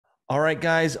All right,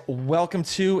 guys, welcome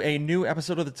to a new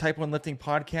episode of the Type 1 Lifting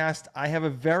Podcast. I have a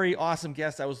very awesome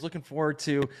guest. I was looking forward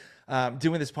to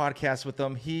doing this podcast with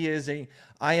him. He is a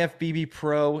IFBB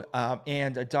Pro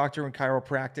and a doctor in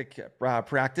chiropractic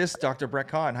practice, Dr. Brett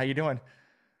Kahn. How you doing?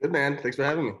 Good, man. Thanks for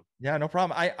having me. Yeah, no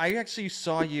problem. I actually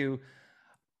saw you.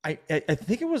 I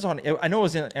think it was on. I know it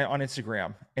was on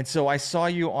Instagram, and so I saw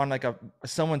you on like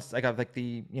someone's like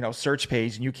the search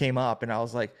page, and you came up, and I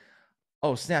was like,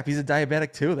 oh snap, he's a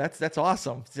diabetic too. That's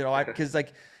awesome. Because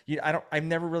like I've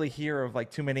never really hear of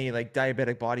like too many like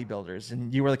diabetic bodybuilders,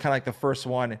 and you were kind of like the first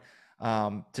one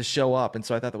to show up, and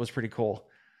so I thought that was pretty cool.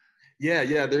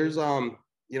 Yeah. There's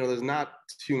not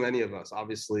too many of us.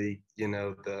 Obviously,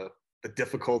 the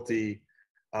difficulty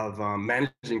of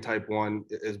managing type 1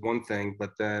 is one thing,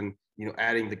 but then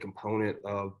adding the component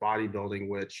of bodybuilding,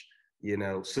 which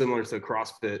similar to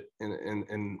CrossFit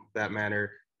in that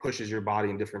manner, pushes your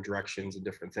body in different directions and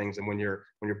different things. And when your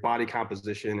body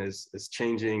composition is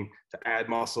changing to add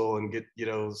muscle and get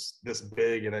this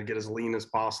big and then get as lean as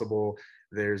possible,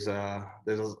 there's a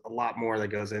lot more that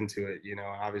goes into it.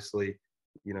 Obviously,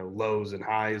 lows and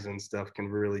highs and stuff can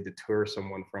really deter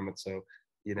someone from it. So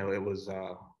it was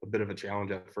a bit of a challenge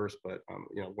at first, but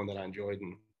one that I enjoyed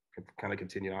and kind of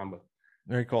continued on. But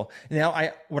Very cool.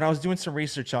 Now, when I was doing some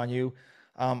research on you,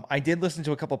 I did listen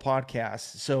to a couple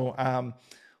podcasts. So,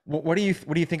 what do you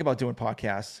think about doing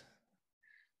podcasts?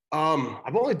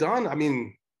 I've only done,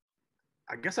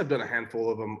 I guess I've done a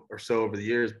handful of them or so over the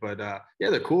years, but yeah,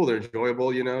 they're cool. They're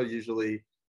enjoyable. Usually,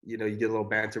 you get a little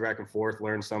banter back and forth,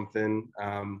 learn something,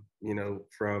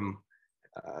 from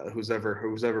who's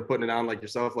ever putting it on, like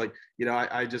yourself. Like,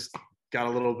 I just got a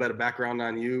little bit of background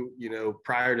on you,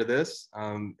 prior to this.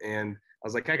 And I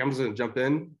was like, heck, I'm just going to jump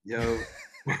in,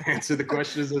 answer the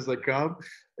questions as they come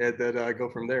and then go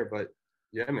from there. But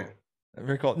yeah, man.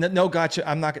 Very cool. No gotcha.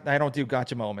 I don't do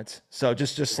gotcha moments. So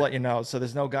just to Okay. let you know. So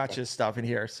there's no gotcha stuff in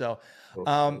here. So, Cool.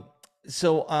 um,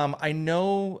 I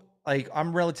know like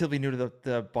I'm relatively new to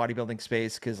the bodybuilding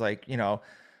space because I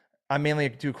mainly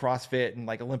do CrossFit and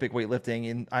like Olympic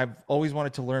weightlifting, and I've always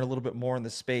wanted to learn a little bit more in the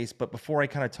space. But before I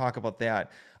kind of talk about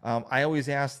that, I always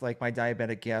ask like my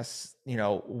diabetic guests,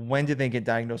 when did they get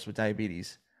diagnosed with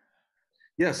diabetes?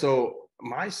 Yeah. So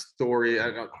my story,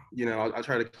 I'll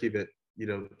try to keep it,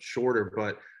 shorter,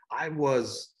 but I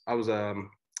was a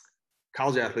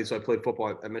college athlete. So I played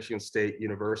football at Michigan State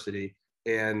University,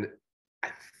 and I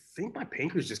think my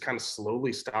pancreas just kind of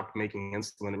slowly stopped making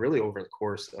insulin really over the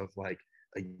course of like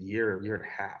a year and a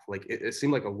half. Like it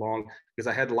seemed like a long, because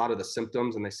I had a lot of the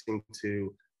symptoms and they seemed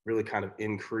to really kind of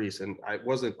increase. And I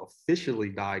wasn't officially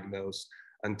diagnosed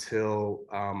until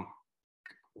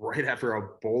right after a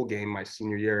bowl game my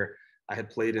senior year. I had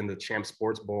played in the Champ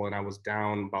Sports Bowl and I was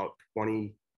down about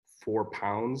 24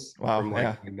 pounds Wow. from like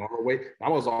Yeah. my normal weight. I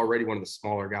was already one of the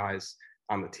smaller guys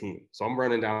on the team. So I'm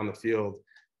running down the field,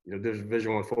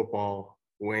 Division I football,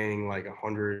 weighing like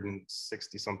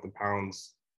 160 something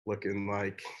pounds, looking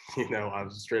like, I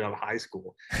was straight out of high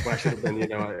school, but I should have been,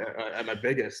 at my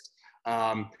biggest.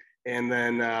 And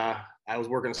then I was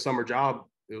working a summer job.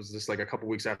 It was just like a couple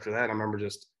weeks after that. I remember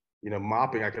just,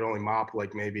 mopping. I could only mop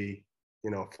like maybe, a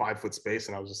 5-foot space.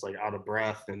 And I was just like out of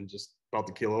breath and just about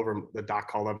to keel over. The doc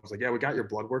called up. I was like, yeah, we got your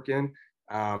blood work in.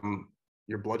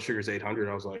 Your blood sugar is 800.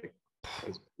 I was like,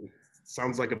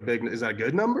 sounds like is that a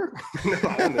good number? No,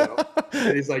 I don't know.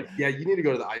 And he's like, yeah, you need to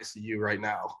go to the ICU right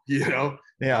now,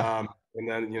 Yeah. And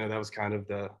then, that was kind of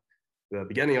the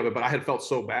beginning of it. But I had felt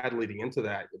so bad leading into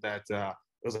that it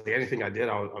was like anything I did,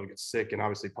 I would get sick, and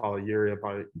obviously polyuria,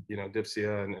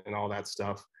 dyspsia and all that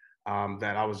stuff.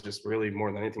 That I was just really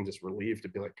more than anything just relieved to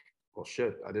be like, well,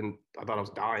 shit, I thought I was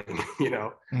dying,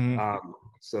 Mhm.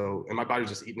 So, and my body was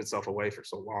just eating itself away for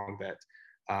so long that,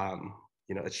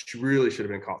 it really should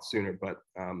have been caught sooner. But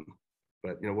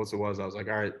once it was, I was like,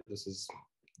 all right, this is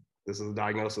a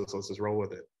diagnosis. Let's just roll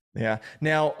with it. Yeah.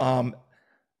 Now,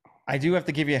 I do have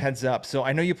to give you a heads up. So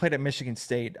I know you played at Michigan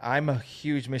State. I'm a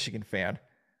huge Michigan fan.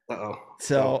 Uh-oh. Oh,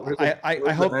 So I where's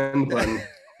the hope end button?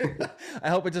 I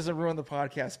hope it doesn't ruin the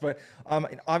podcast. But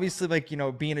obviously, like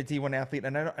being a D1 athlete,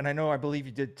 and I believe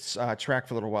you did track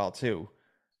for a little while too.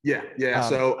 Yeah. Um,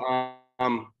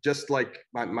 So just like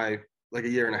my like a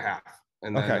year and a half,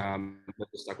 and then okay.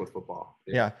 just stuck with football.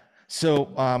 Yeah. Yeah.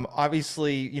 So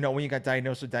obviously, when you got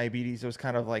diagnosed with diabetes, it was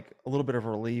kind of like a little bit of a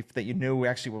relief that you knew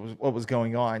actually what was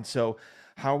going on. So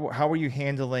how were you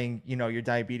handling, your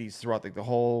diabetes throughout the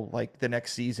whole like the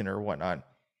next season or whatnot?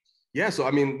 Yeah. So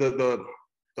I mean, the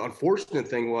unfortunate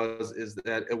thing is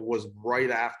that it was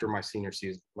right after my senior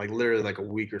season, like literally like a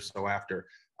week or so after.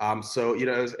 So it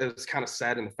was kind of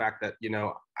sad in the fact that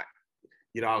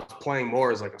I was playing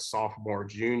more as like a sophomore,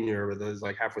 junior, but it was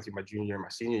like halfway through my junior year, my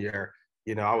senior year,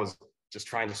 I was just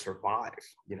trying to survive,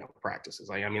 practices.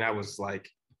 Like, I mean, I was like,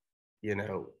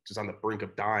 just on the brink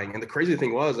of dying. And the crazy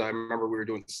thing was, I remember we were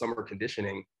doing summer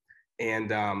conditioning,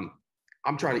 and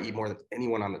I'm trying to eat more than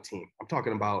anyone on the team. I'm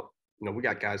talking about, we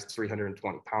got guys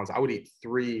 320 pounds. I would eat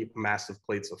 3 massive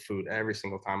plates of food every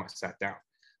single time I sat down.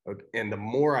 And the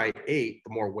more I ate,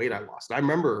 the more weight I lost. And I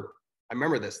remember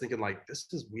this thinking like, this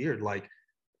is weird. Like,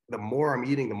 the more I'm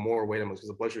eating, the more weight I'm losing, because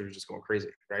the blood sugar is just going crazy,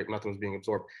 right? Nothing was being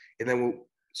absorbed. And then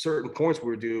certain points we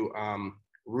would do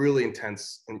really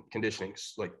intense conditioning,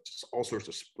 like just all sorts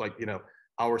of like,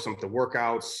 hours something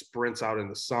workouts, sprints out in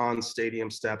the sun, stadium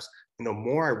steps. And the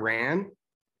more I ran,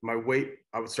 my weight,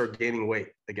 I would start gaining weight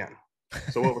again.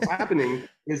 So what was happening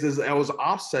is I was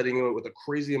offsetting it with a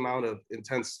crazy amount of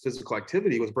intense physical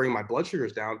activity, was bringing my blood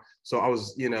sugars down. So I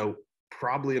was,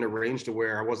 probably in a range to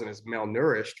where I wasn't as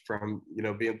malnourished from,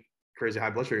 being crazy high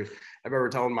blood sugars. I remember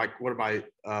telling one of my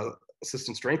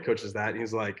assistant strength coaches that, and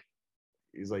he's like,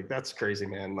 that's crazy,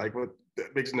 man. Like, what?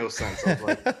 That makes no sense. I was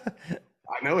like,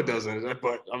 I know it doesn't,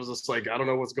 but I was just like, I don't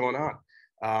know what's going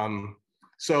on.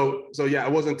 So yeah,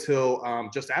 it wasn't until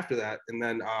just after that. And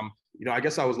then, I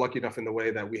guess I was lucky enough in the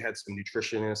way that we had some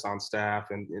nutritionists on staff.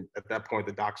 And at that point,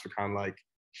 the docs were kind of like,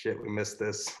 shit, we missed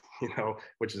this,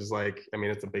 which is like, I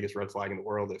mean, it's the biggest red flag in the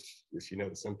world if you know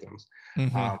the symptoms.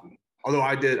 Mm-hmm. Although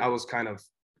I was kind of,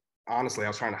 honestly, I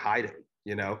was trying to hide it,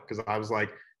 because I was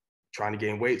like trying to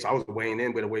gain weight. So I was weighing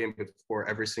in, we'd weigh in before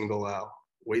every single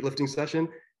weightlifting session.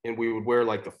 And we would wear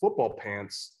like the football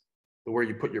pants where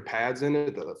you put your pads in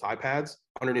it, the thigh pads,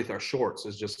 underneath our shorts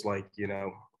is just like,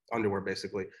 underwear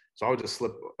basically. So I would just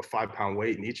slip a 5-pound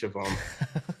weight in each of them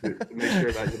to make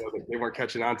sure that, they weren't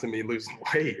catching on to me losing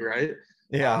weight, right?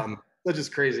 Yeah. That's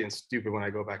just crazy and stupid when I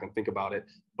go back and think about it.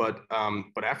 But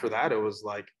after that, it was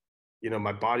like,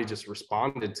 my body just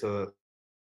responded to,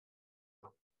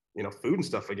 food and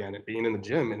stuff again and being in the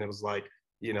gym. And it was like,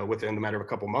 within the matter of a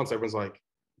couple of months, everyone's like,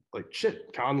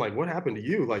 shit, Kahn, like, what happened to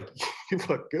you? Like, you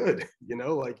look good,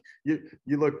 like you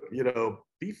look,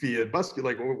 beefy and busky.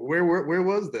 Like, where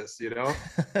was this,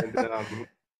 And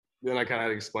then I kind of had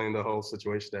to explain the whole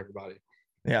situation to everybody.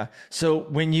 Yeah. So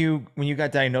when you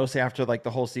got diagnosed after like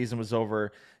the whole season was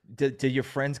over, did your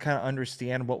friends kind of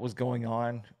understand what was going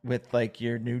on with like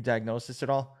your new diagnosis at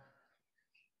all?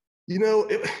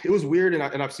 It was weird,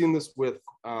 and I've seen this with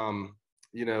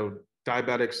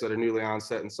diabetics that are newly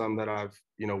onset and some that I've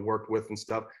worked with and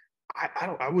stuff.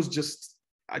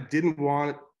 I didn't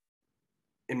want,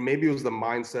 and maybe it was the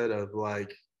mindset of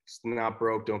like, it's not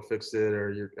broke, don't fix it,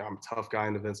 or I'm a tough guy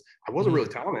in events. I wasn't really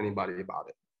telling anybody about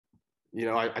it.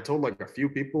 I told like a few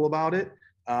people about it.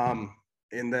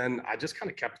 And then I just kind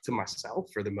of kept it to myself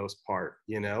for the most part,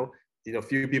 a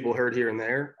few people heard here and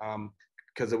there,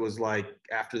 because it was like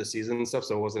after the season and stuff.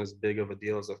 So it wasn't as big of a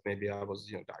deal as if maybe I was,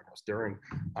 diagnosed during.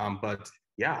 But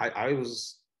yeah, I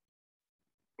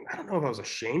don't know if I was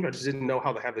ashamed. I just didn't know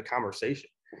how to have the conversation.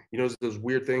 Those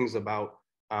weird things about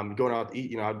going out to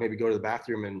eat, I'd maybe go to the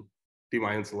bathroom and do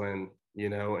my insulin,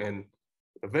 and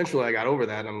eventually I got over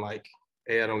that. I'm like,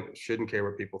 A, shouldn't care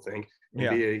what people think. And Yeah.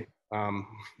 B,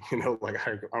 like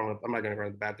I don't know, I'm not gonna go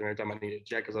to the bathroom every time I need a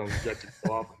jet because I'm injected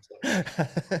so often. So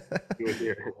do it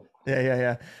here.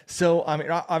 Yeah. So, I mean,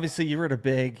 obviously you were at a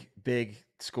big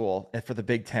school for the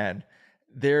Big Ten.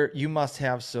 There, you must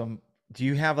have do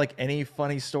you have like any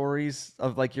funny stories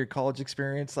of like your college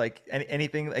experience? Like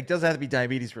anything, like doesn't have to be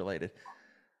diabetes related.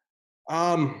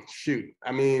 Shoot.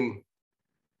 I mean,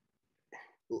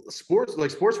 sports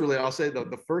related, I'll say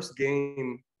the first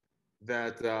game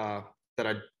that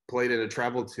I played in and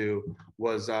traveled to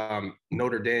was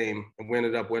Notre Dame, and we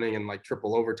ended up winning in like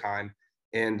triple overtime.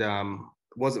 And it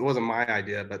wasn't my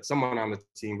idea, but someone on the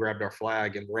team grabbed our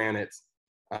flag and ran it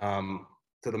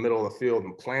to the middle of the field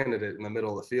and planted it in the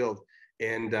middle of the field.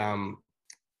 And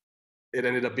it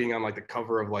ended up being on like the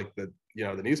cover of like the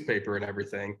newspaper and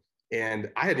everything. And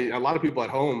I had a lot of people at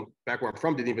home back where I'm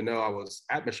from didn't even know I was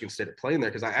at Michigan State playing there,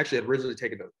 because I actually had originally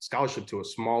taken a scholarship to a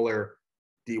smaller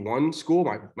D1 school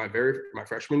my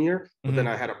freshman year, but then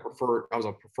I was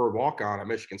a preferred walk-on at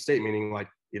Michigan State, meaning like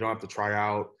you don't have to try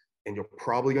out and you're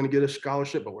probably going to get a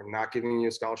scholarship, but we're not giving you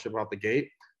a scholarship out the gate.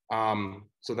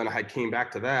 So then I came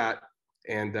back to that,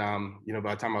 and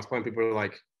by the time I was playing, people were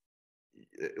like,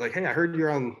 hey, I heard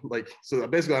you're on, like, so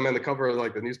basically I'm in the cover of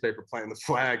like the newspaper planting the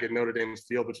flag in Notre Dame's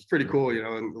field, which is pretty cool,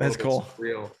 and That's cool.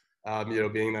 Real,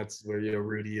 being that's where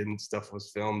Rudy and stuff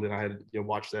was filmed, and I had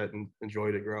watched that and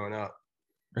enjoyed it growing up.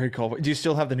 Very cool. Do you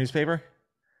still have the newspaper?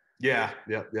 Yeah.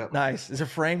 Nice. Is it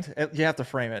framed? You have to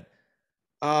frame it.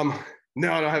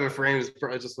 No, I don't have a frame. It's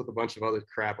probably just with a bunch of other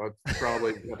crap. I'd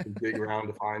probably have to dig around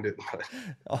to find it. But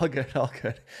All good, all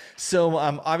good. So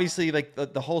obviously like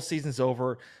the whole season's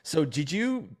over. So did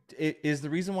you is the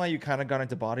reason why you kind of got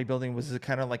into bodybuilding, was it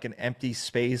kind of like an empty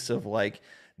space of like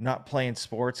not playing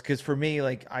sports? Because for me,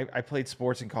 like I played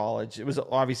sports in college. It was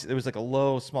obviously, it was like a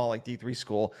low, small like D3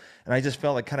 school, and I just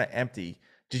felt like kind of empty.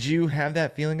 Did you have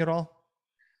that feeling at all?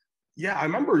 yeah, I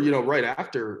remember, right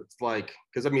after, it's like,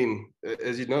 because I mean,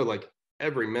 as you know, like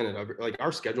every minute, like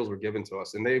our schedules were given to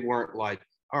us, and they weren't like,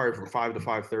 all right, from 5 to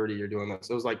 5:30, you're doing this.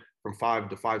 It was like from 5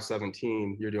 to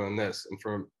 5:17, you're doing this, and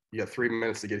from you got 3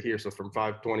 minutes to get here, so from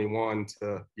 5:21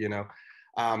 to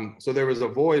so there was a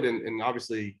void, and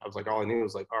obviously I was like, all I knew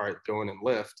was like, all right, go in and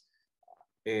lift,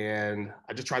 and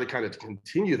I just tried to kind of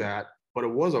continue that, but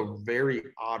it was a very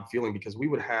odd feeling because we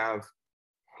would have,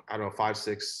 I don't know, 5,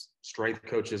 6 strength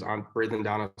coaches on breathing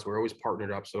down us. We're always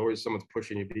partnered up. So always someone's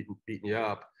pushing you, beating you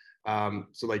up.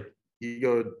 So like you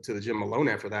go to the gym alone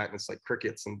after that, and it's like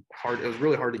crickets and hard. It was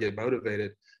really hard to get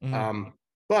motivated. Mm,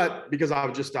 But because I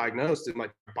was just diagnosed and my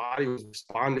body was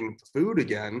responding to food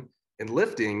again and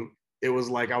lifting, it was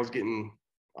like I was getting,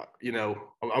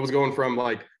 I was going from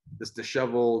like this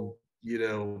disheveled,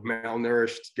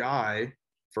 malnourished guy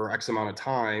for X amount of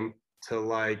time to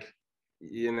like,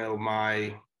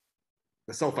 my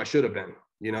the self I should have been,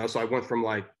 So I went from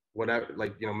like whatever,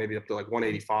 like, maybe up to like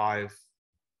 185,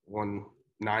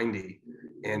 190,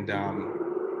 and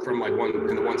from like one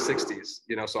in the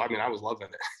 160s, So I mean, I was loving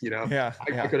it, yeah,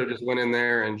 I yeah. could have just went in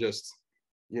there and just,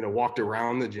 walked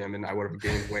around the gym and I would have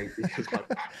gained weight because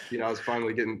I was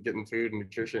finally getting food and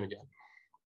nutrition again.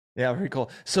 Yeah, very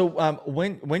cool. So,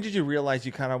 when did you realize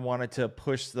you kind of wanted to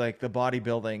push like the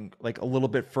bodybuilding like a little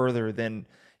bit further than,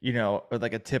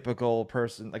 like a typical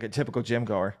person, like a typical gym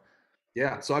goer?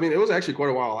 Yeah. So, I mean, it was actually quite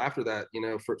a while after that,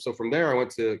 so from there, I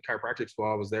went to chiropractic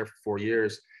school. I was there for 4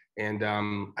 years, and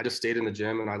I just stayed in the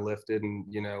gym and I lifted, and,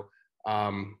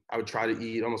 I would try to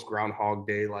eat almost Groundhog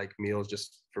Day like meals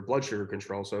just for blood sugar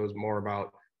control. So it was more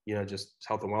about, just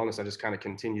health and wellness. I just kind of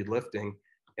continued lifting.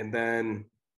 And then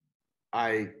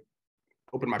I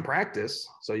opened my practice.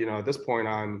 So, at this point,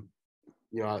 I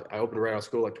opened right out of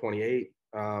school like 28.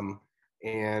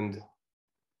 And,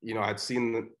 I'd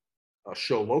seen a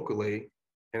show locally,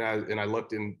 and I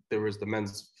looked, and there was the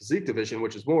men's physique division,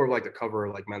 which is more like the cover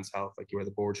of like Men's Health, like you wear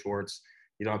the board shorts,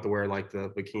 you don't have to wear like the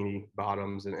bikini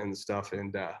bottoms and stuff.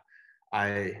 And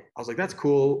I was like, that's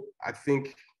cool. I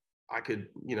think I could,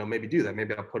 maybe do that.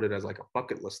 Maybe I'll put it as like a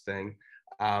bucket list thing.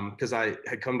 Because I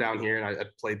had come down here and I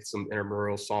had played some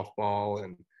intramural softball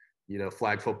and,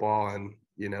 flag football. And,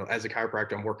 as a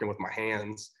chiropractor, I'm working with my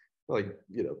hands, like,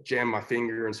 jam my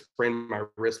finger and sprain my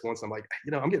wrist once. I'm like,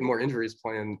 I'm getting more injuries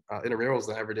playing intramurals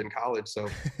than I ever did in college. So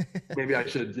maybe I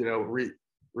should,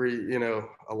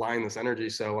 align this energy.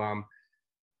 So,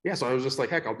 yeah, so I was just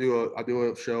like, heck, I'll do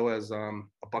a show as a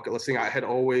bucket list thing. I had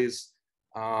always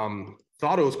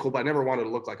thought it was cool, but I never wanted to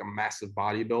look like a massive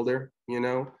bodybuilder,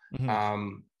 Hmm.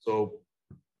 So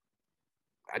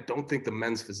I don't think the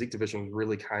men's physique division was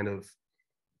really kind of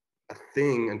a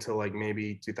thing until like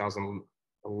maybe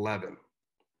 2011.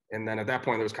 And then at that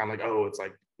point, it was kind of like, oh, it's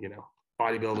like,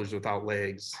 bodybuilders without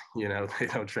legs, they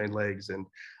don't train legs. And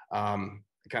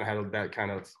it kind of had that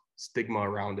kind of stigma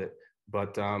around it.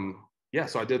 But yeah,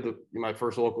 so I did my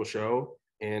first local show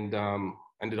and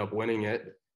ended up winning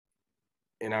it.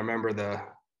 And I remember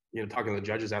talking to the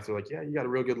judges after, like, yeah, you got a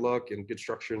real good look and good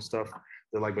structure and stuff.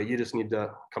 They're like, but you just need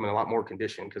to come in a lot more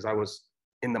condition, because I was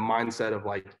in the mindset of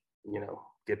like,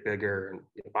 get bigger and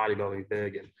bodybuilding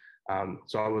big. And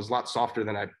so I was a lot softer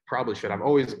than I probably should. I've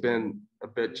always been a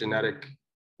bit genetic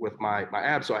with my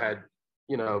abs. So I had,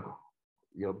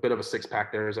 a bit of a six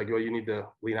pack there. It's like, well, you need to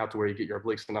lean out to where you get your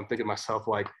obliques. And I'm thinking to myself,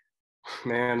 like,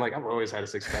 man, like I've always had a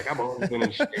six pack. I've always been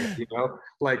in shape,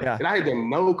 like, Yeah. and I had done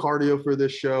no cardio for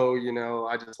this show.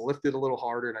 I just lifted a little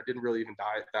harder and I didn't really even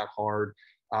diet that hard.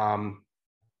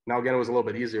 Now again, it was a little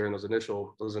bit easier in those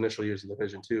initial years of the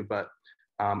division too, but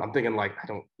I'm thinking like, I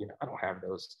don't have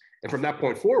those. And from that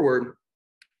point forward,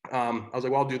 I was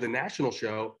like, well, I'll do the national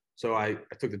show. So I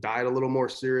took the diet a little more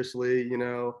seriously,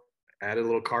 added a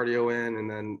little cardio in, and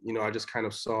then, I just kind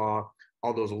of saw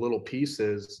all those little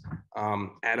pieces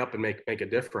add up and make a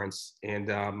difference. And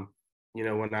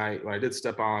when I did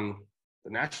step on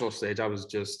the national stage, I was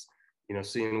just,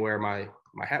 seeing where my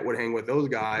hat would hang with those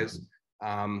guys.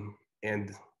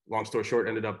 And long story short,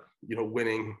 ended up,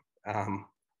 winning,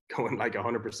 going like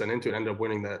 100% into it, ended up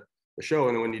winning the show.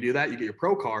 And then when you do that, you get your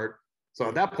pro card. So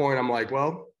at that point, I'm like,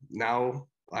 well, now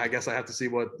I guess I have to see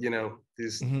what,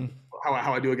 these, Hmm.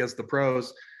 how I do against the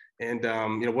pros. And,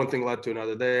 one thing led to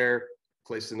another there,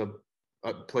 placed in the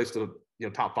placed a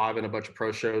top 5 in a bunch of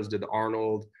pro shows. Did the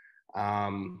Arnold.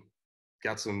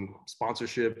 Got some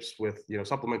sponsorships with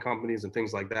supplement companies and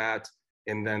things like that.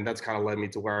 And then that's kind of led me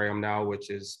to where I am now, which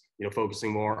is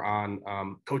focusing more on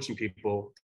coaching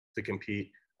people to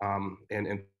compete,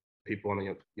 and people on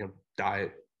the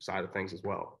diet side of things as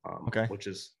well, Okay. which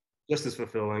is just as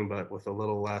fulfilling, but with a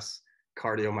little less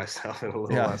cardio myself and a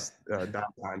little Yeah. less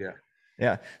downtime. Yeah.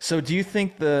 Yeah. So do you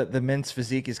think the men's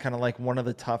physique is kind of like one of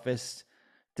the toughest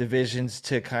divisions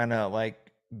to kind of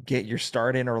like get your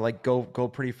start in, or like go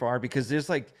pretty far? Because there's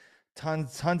like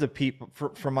tons of people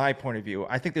from my point of view.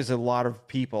 I think there's a lot of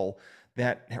people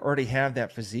that already have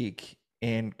that physique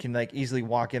and can like easily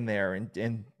walk in there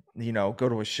and go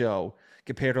to a show,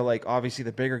 compared to like obviously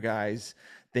the bigger guys.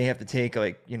 They have to take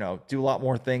like, do a lot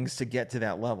more things to get to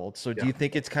that level. So do Yeah. you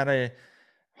think it's kind of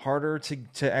harder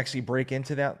to actually break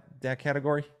into that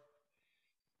category?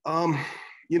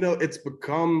 It's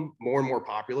become more and more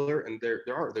popular, and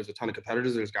there's a ton of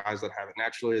competitors. There's guys that have it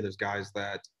naturally. There's guys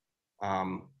that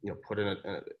put in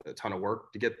a ton of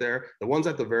work to get there. The ones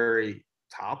at the very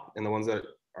top and the ones that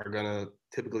are gonna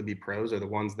typically be pros are the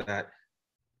ones that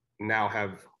now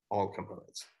have all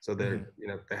components. So they're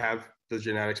they have the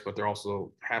genetics, but they're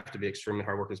also have to be extremely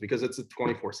hard workers, because it's a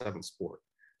 24/7 sport.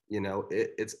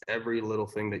 It's every little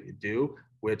thing that you do,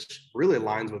 which really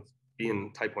aligns with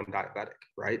being type 1 diabetic,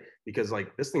 right? Because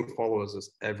like this thing follows us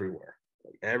everywhere.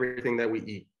 Like everything that we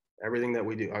eat, everything that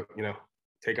we do,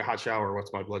 take a hot shower,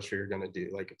 what's my blood sugar going to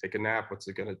do? Like take a nap, what's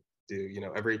it going to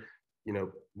do? Every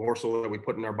morsel that we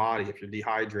put in our body, if you're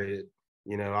dehydrated,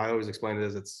 I always explain it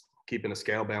as it's keeping a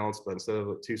scale balance, but instead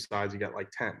of 2 sides, you got like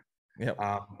 10. Yep.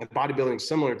 And bodybuilding is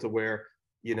similar to where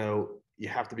you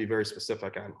have to be very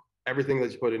specific on everything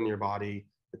that you put in your body,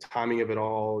 the timing of it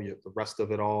all, the rest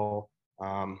of it all,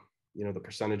 the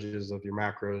percentages of your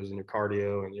macros and your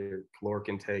cardio and your caloric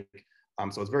intake.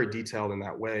 So it's very detailed in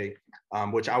that way,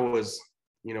 which I was,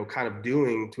 kind of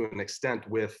doing to an extent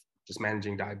with just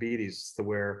managing diabetes, to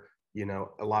where,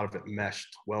 a lot of it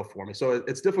meshed well for me. So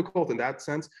it's difficult in that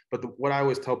sense. But what I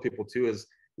always tell people too is,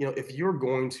 if you're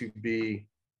going to be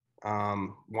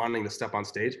wanting to step on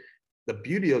stage, the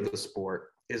beauty of the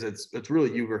sport is it's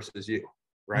really you versus you,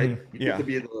 right? You Yeah. get to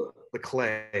be the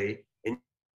clay, and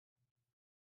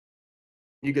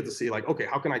you get to see like, okay,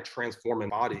 how can I transform my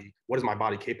body? What is my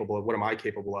body capable of? What am I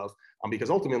capable of? Because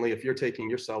ultimately, if you're taking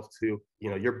yourself to,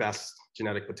 your best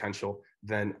genetic potential,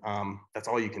 then that's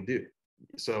all you can do.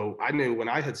 So I knew when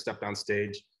I had stepped on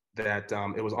stage that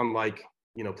it was unlike,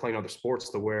 playing other sports,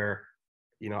 to where,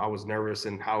 I was nervous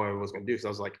in how I was going to do. So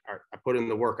I was like, all right, I put in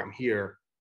the work, I'm here.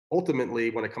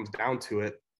 Ultimately, when it comes down to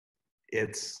it,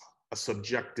 it's a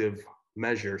subjective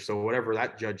measure. So whatever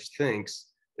that judge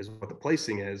thinks is what the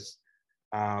placing is,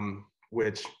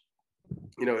 which,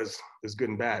 is good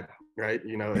and bad, right?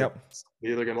 Yep. It's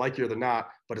either going to like you or they're not,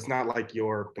 but it's not like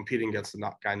you're competing against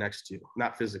the guy next to you,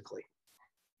 not physically.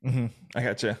 I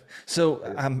gotcha.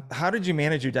 So, how did you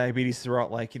manage your diabetes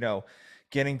throughout, like,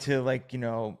 getting to like,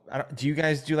 do you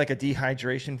guys do like a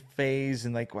dehydration phase,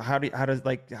 and like, how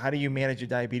do you manage your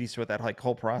diabetes throughout that like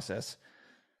whole process?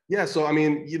 Yeah. So, I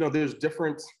mean, there's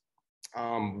different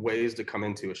ways to come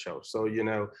into a show. So,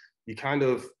 you kind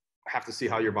of have to see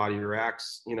how your body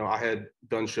reacts. I had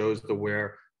done shows to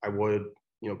where I would,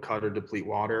 cut or deplete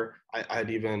water. I had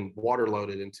even water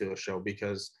loaded into a show,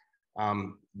 because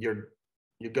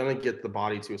you're going to get the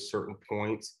body to a certain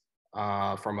point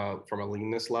from a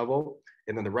leanness level,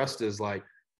 and then the rest is like,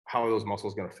 how are those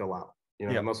muscles going to fill out?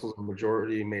 Yep. The muscles are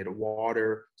majority made of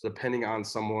water. So depending on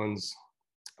someone's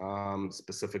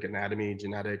specific anatomy,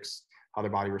 genetics, how their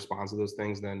body responds to those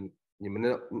things, then you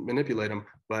manipulate them.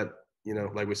 But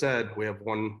like we said, we have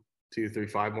 1, 2, 3,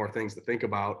 5 more things to think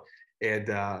about, and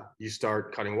you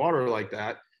start cutting water like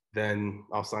that, then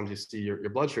all of a sudden you see your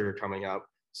blood sugar coming up.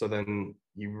 So then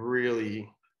you really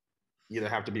either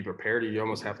have to be prepared, or you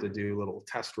almost have to do little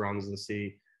test runs to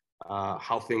see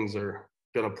how things are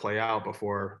going to play out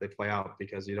before they play out,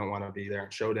 because you don't want to be there on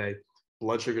show day.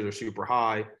 Blood sugars are super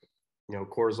high.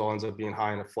 Cortisol ends up being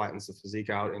high, and it flattens the physique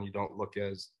out, and you don't look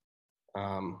as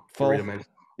three-dimensional.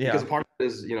 Yeah. Because part of it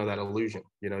is, that illusion.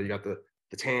 You got the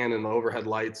tan and the overhead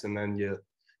lights, and then you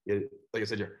like I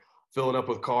said, you're filling up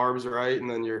with carbs, right? And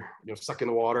then you're sucking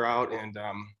the water out, and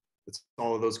it's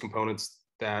all of those components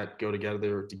that go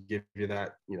together to give you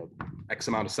that X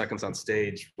amount of seconds on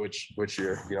stage, which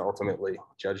you're ultimately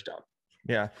judged on.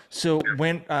 Yeah. So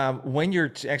when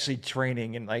you're actually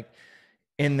training, and like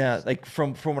in the like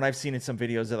from what I've seen in some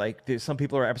videos, that like some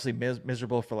people are absolutely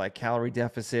miserable for like calorie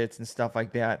deficits and stuff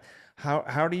like that.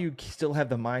 How do you still have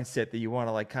the mindset that you want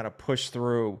to like kind of push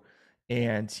through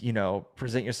and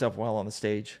present yourself well on the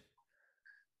stage?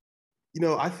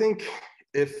 I think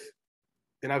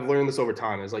and I've learned this over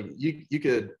time, is like you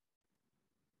could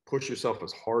push yourself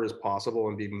as hard as possible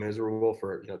and be miserable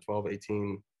for 12,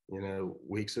 18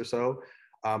 weeks or so.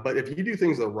 But if you do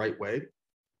things the right way,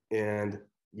 and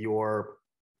you're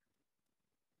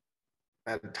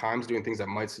at times doing things that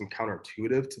might seem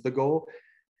counterintuitive to the goal,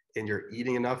 and you're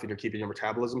eating enough and you're keeping your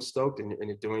metabolism stoked, and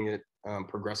you're doing it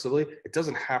progressively, it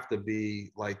doesn't have to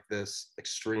be like this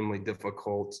extremely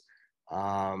difficult,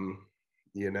 um,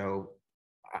 you know,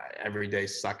 everyday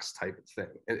sucks type of thing.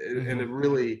 And it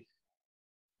really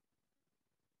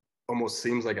almost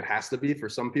seems like it has to be for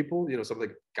some people. Some of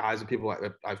the guys and people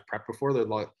I've prepped before,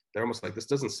 they're almost like, this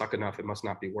doesn't suck enough, it must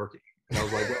not be working. And I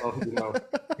was like, well,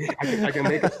 I can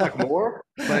make it suck more,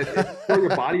 but if you throw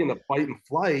your body in the fight and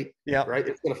flight, right,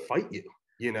 it's going to fight you.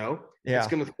 It's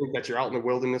going to think that you're out in the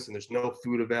wilderness and there's no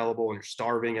food available and you're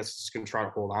starving. It's just going to try to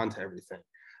hold on to everything.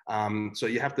 So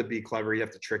you have to be clever. You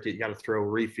have to trick it. You got to throw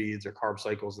refeeds or carb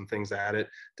cycles and things at it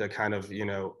to kind of,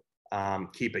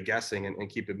 keep it guessing and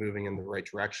keep it moving in the right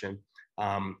direction.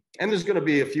 And there's going to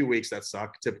be a few weeks that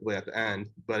suck typically at the end,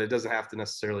 but it doesn't have to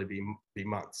necessarily be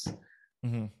months.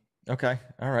 Mm-hmm. Okay.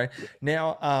 All right.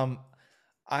 Now,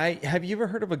 have you ever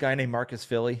heard of a guy named Marcus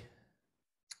Philly?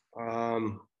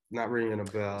 Not ringing a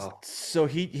bell. So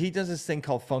he does this thing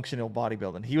called functional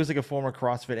bodybuilding. He was like a former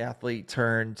CrossFit athlete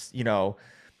turned,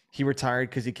 he retired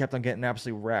because he kept on getting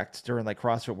absolutely wrecked during like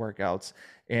CrossFit workouts.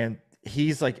 And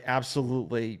he's like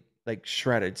absolutely like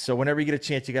shredded. So whenever you get a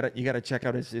chance, you gotta check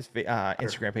out his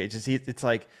Instagram page. It's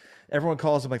like everyone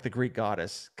calls him like the Greek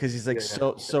goddess because he's like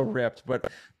so ripped. But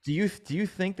do you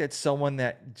think that someone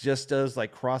that just does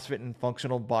like CrossFit and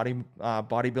functional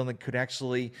bodybuilding could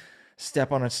actually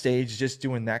step on a stage just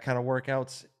doing that kind of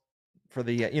workouts for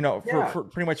the for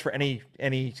pretty much for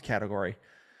any category?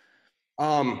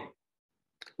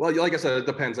 Well, like I said, it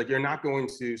depends. Like, you're not going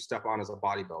to step on as a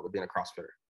bodybuilder being a CrossFitter.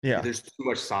 Yeah. There's too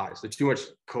much size. There's too much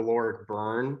caloric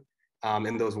burn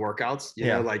in those workouts.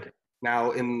 Like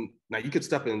now you could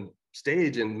step in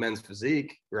stage in men's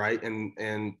physique, right? And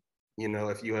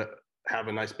if you have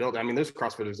a nice build, I mean, there's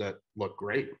CrossFitters that look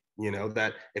great.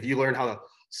 That if you learn how to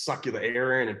suck the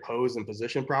air in and pose and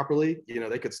position properly,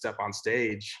 they could step on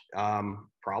stage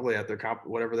probably at their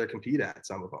whatever they compete at.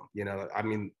 Some of them, I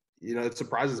mean, it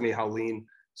surprises me how lean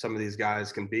some of these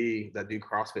guys can be that do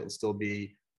CrossFit and still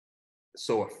be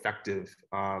so effective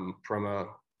from a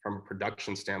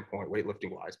production standpoint, weightlifting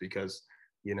wise, because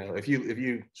if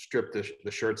you strip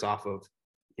the shirts off of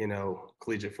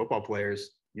collegiate football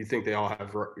players, you think they all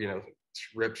have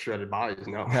ripped, shredded bodies.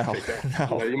 No.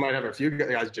 You might have a few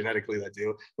guys genetically that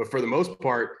do, but for the most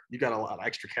part, you got a lot of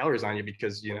extra calories on you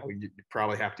because you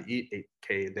probably have to eat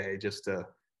 8K a day just to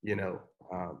be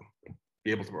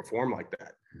able to perform like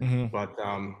that. But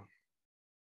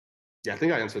I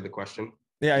think I answered the question.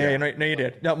 Yeah, no, you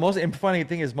did. No, and funny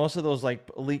thing is, most of those like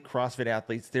elite CrossFit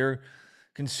athletes, they're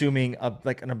consuming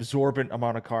like an absorbent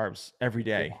amount of carbs every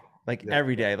day,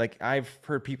 every day. Like I've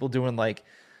heard people doing like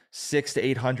 600 to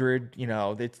 800.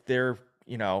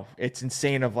 It's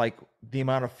insane of like the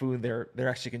amount of food they're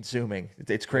actually consuming.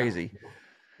 It's crazy.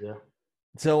 Yeah.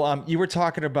 So you were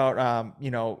talking about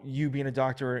you being a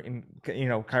doctor and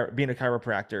being a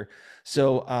chiropractor.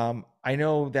 So I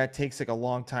know that takes like a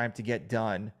long time to get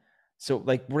done. So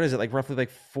like, what is it, like roughly like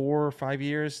 4 or 5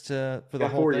 years for the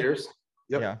whole 4 thing? years.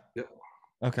 Yep. Yeah. Yep.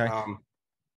 Okay.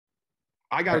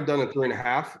 I got it done in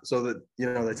 3.5. So that,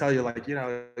 they tell you like, you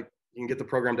can get the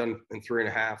program done in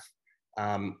 3.5.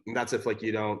 And that's if like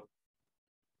you don't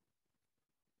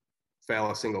fail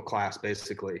a single class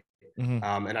basically. And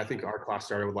I think our class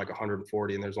started with like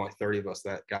 140 and there's only 30 of us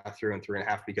that got through in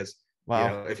 3.5 because,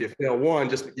 if you fail one,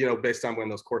 just, based on when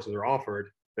those courses are offered,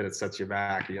 then it sets you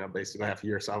back, basically half a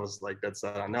year. So I was like, that's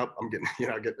nope, I'm getting,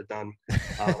 getting it done.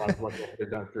 I was lucky to get it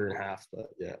done 3.5, but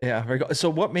yeah. Yeah. Very good. So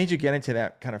what made you get into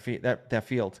that kind of that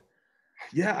field?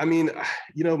 Yeah. I mean,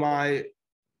 my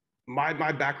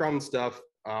background and stuff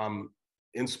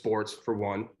in sports for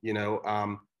one,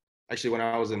 actually when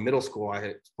I was in middle school, I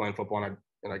was playing football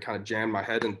and I kind of jammed my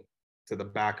head into the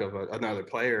back of another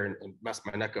player and messed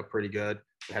my neck up pretty good.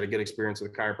 I had a good experience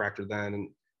with a chiropractor then, and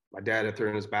my dad had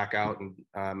thrown his back out, and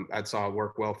I saw it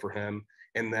work well for him.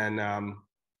 And then,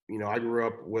 I grew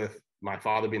up with my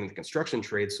father being in the construction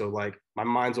trade. So like my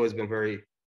mind's always been very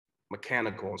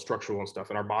mechanical and structural and stuff.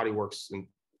 And our body works in,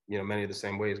 many of the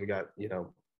same ways. We got,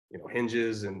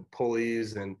 hinges and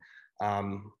pulleys and,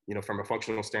 from a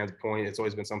functional standpoint, it's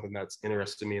always been something that's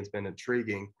interested me. It's been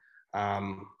intriguing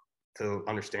to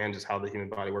understand just how the human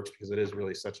body works, because it is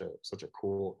really such a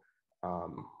cool,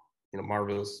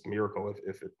 marvelous miracle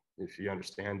if you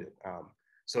understand it.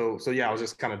 so yeah, I was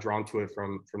just kind of drawn to it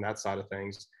from that side of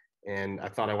things. And I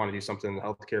thought I wanted to do something in the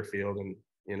healthcare field. And,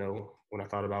 you know, when I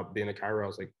thought about being a chiro, I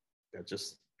was like, that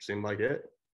just seemed like it.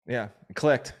 Yeah, it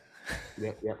clicked.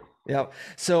 Yeah, yeah. Yeah.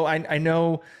 So I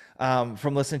know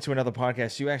from listening to another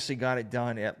podcast, you actually got it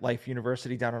done at Life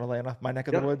University down in Atlanta, my neck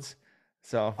of the Yep. woods.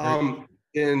 So very,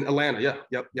 In Atlanta, yeah,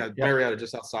 yep, yeah, yep. Marietta,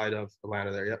 just outside of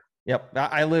Atlanta there, yep. Yep.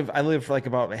 I live like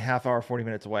about a half hour, 40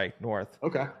 minutes away north.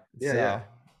 Okay. Yeah, So yeah.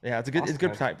 yeah, it's a Awesome, good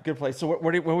man. time, good place. So what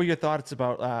were your thoughts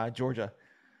about Georgia?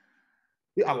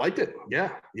 Yeah, I liked it.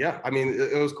 Yeah, yeah. I mean,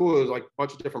 it was cool. It was like a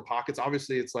bunch of different pockets.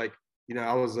 Obviously, it's like, you know,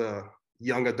 I was a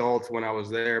young adult when I was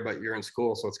there, but you're in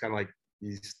school, so it's kind of like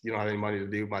you don't have any money to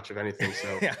do much of anything.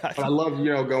 So, Yeah. but I love,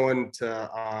 you know, going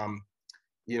to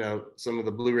you know, some of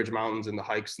the Blue Ridge Mountains and the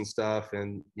hikes and stuff,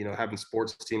 and you know, having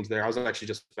sports teams there. I was actually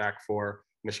just back for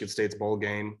Michigan State's bowl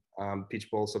game, Peach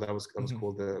Bowl, so that was Mhm.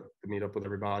 cool to meet up with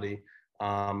everybody.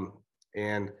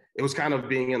 And it was kind of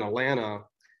being in Atlanta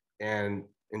and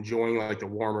enjoying like the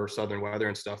warmer southern weather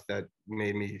and stuff that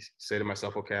made me say to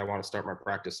myself, okay, I want to start my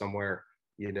practice somewhere,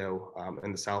 you know,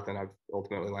 in the South. And I've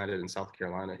ultimately landed in South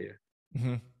Carolina here.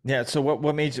 Yeah. So what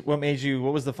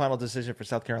was the final decision for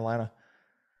South Carolina?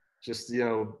 Just, you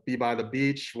know, be by the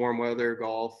beach, warm weather,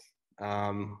 golf,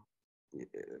 um,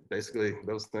 basically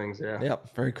those things. Yeah.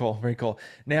 Yep. Very cool. Very cool.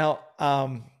 Now,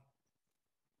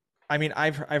 I mean,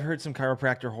 I've heard some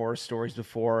chiropractor horror stories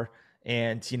before,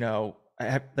 and you know,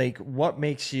 like what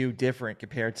makes you different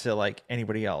compared to like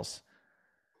anybody else?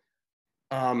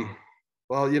 Um,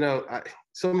 well, you know,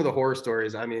 some of the horror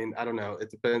stories, I mean, I don't know.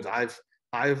 It depends.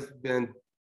 I've been,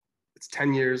 it's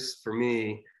 10 years for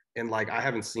me. And like, I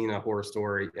haven't seen a horror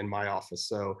story in my office.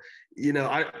 So, you know,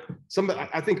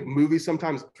 I think movies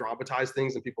sometimes dramatize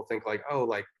things and people think like, oh,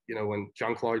 like, you know, when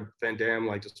Jean-Claude Van Damme,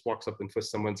 like just walks up and twists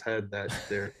someone's head that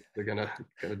they're gonna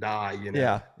die, you know?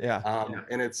 Yeah. Yeah.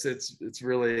 And it's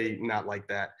really not like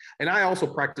that. And I also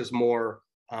practice more,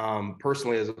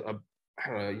 personally as a, I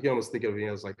don't know, you almost think of me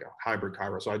as like a hybrid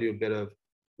chiro. So I do a bit of,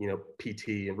 you know,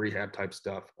 PT and rehab type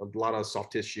stuff, a lot of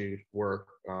soft tissue work,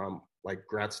 like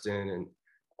Gratton and,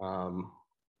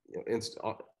 you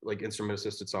know, like instrument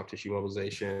assisted soft tissue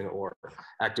mobilization or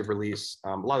active release.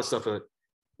 A lot of stuff that,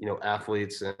 you know,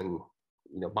 athletes and,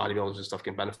 you know, bodybuilders and stuff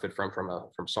can benefit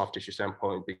from soft tissue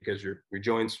standpoint, because your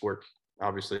joints work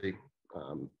obviously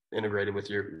integrated with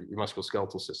your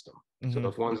musculoskeletal system. So Hmm.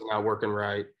 if one's not working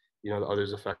right, you know, the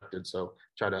other's affected. So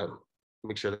try to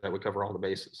make sure that we cover all the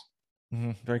bases.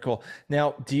 Hmm. Very cool.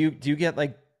 Now, do you get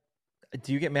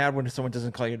mad when someone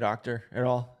doesn't call you doctor at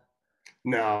all?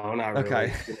 No, not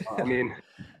Okay. really. You know, I mean,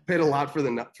 paid a lot for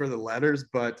the letters,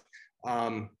 but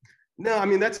no, I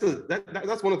mean that's one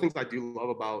of the things I do love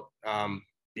about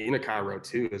being a chiro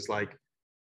too. Is like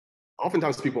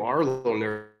oftentimes people are a little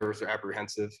nervous or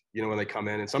apprehensive, you know, when they come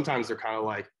in, and sometimes they're kind of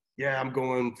like, yeah, I'm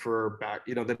going for back.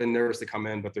 You know, they've been nervous to come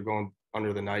in, but they're going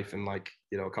under the knife in like,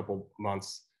 you know, a couple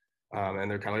months, and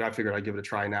they're kind of like, I figured I'd give it a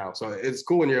try now. So it's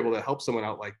cool when you're able to help someone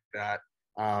out like that,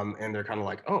 and they're kind of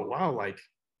like, oh wow, like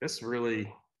this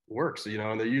really works, you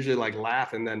know, and they usually like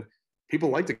laugh, and then people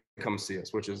like to come see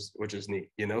us, which is neat,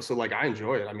 you know. So like I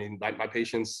enjoy it. I mean, my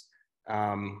patients,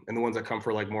 and the ones that come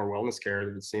for like more wellness care,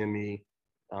 they've been seeing me,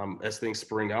 as things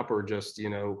spring up, or just, you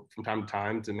know, from time to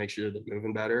time to make sure they're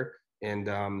moving better. And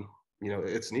you know,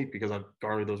 it's neat because I've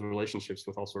garnered those relationships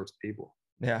with all sorts of people.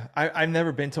 Yeah. I've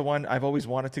never been to one. I've always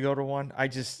wanted to go to one. I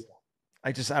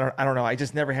don't know. I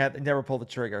just never pulled the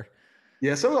trigger.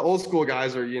 Yeah, some of the old school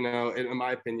guys are, you know, in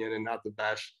my opinion, and not to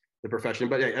bash the profession,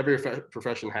 but yeah, every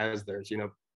profession has theirs. You know,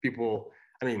 people.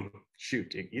 I mean,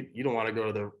 shoot, you don't want to go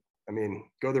to the. I mean,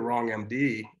 go to the wrong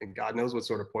MD, and God knows what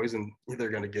sort of poison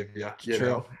they're going to give you. It's You true.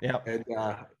 know, Yeah. and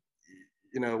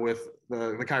you know, with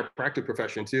the chiropractic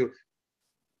profession too,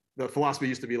 the philosophy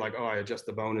used to be like, oh, I adjust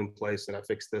the bone in place and I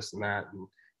fix this and that, and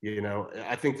you know,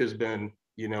 I think there's been,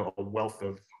 you know, a wealth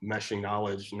of meshing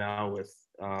knowledge now with,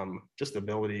 just the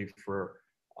ability for,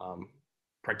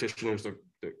 practitioners to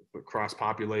cross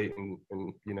populate,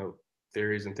 and you know,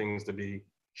 theories and things to be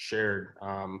shared.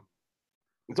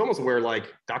 It's almost where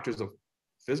like doctors of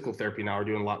physical therapy now are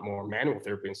doing a lot more manual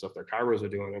therapy and stuff that chiros are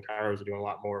doing, and chiros are doing a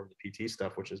lot more of the PT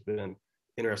stuff, which has been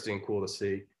interesting and cool to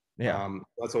see. Yeah.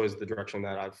 That's always the direction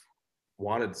that I've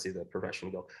wanted to see the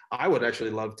profession go. I would actually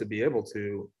love to be able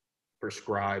to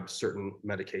prescribe certain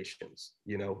medications,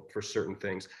 you know, for certain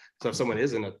things. So if someone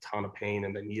is in a ton of pain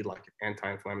and they need like an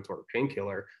anti-inflammatory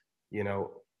painkiller, you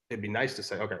know, it'd be nice to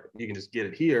say, okay, you can just get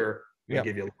it here. I'm gonna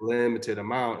Yep. give you a limited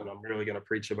amount, and I'm really gonna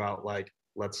preach about like,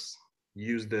 let's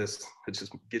use this to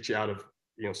just get you out of,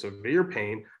 you know, severe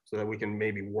pain, so that we can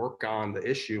maybe work on the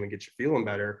issue and get you feeling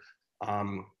better.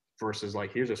 versus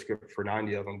like, here's a script for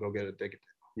 90 of them, go get addicted,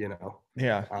 you know?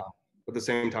 Yeah. At the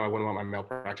same time, I wouldn't want my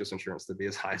malpractice insurance to be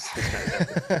as high as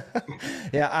this guy.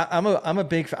 Yeah, I'm a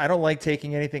big I don't like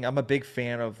taking anything. I'm a big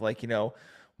fan of like,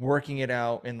 working it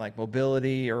out in like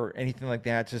mobility or anything like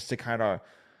that just to kind of,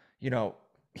 you know,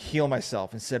 heal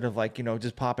myself instead of like,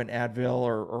 just popping Advil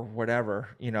or whatever,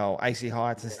 icy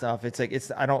hots and stuff. It's like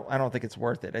I don't think it's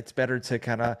worth it. It's better to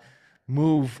kind of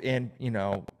move and,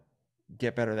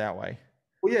 get better that way.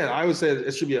 Well, yeah, I would say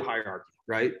it should be a hierarchy,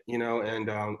 right? You know, and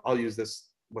I'll use this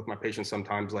with my patients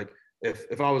sometimes. Like,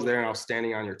 if I was there and I was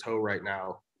standing on your toe right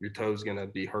now, your toe's gonna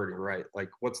be hurting, right? Like,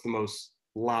 what's the most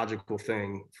logical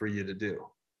thing for you to do?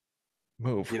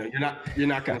 Move. You know, you're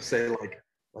not gonna say like,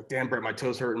 damn, Brett, my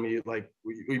toe's hurting me. Like,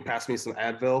 will you pass me some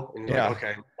Advil? And you're Yeah. like,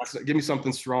 okay, give me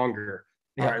something stronger.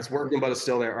 All Yeah. right, it's working, but it's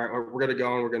still there. All right, we're gonna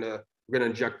go and we're gonna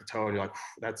inject the toe, and you're like,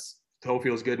 that's toe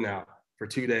feels good now for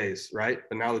 2 days, right?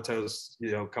 But now the toe's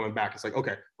coming back. It's like,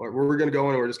 okay, well, we're gonna go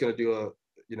in and we're just gonna do a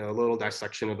little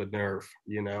dissection of a nerve,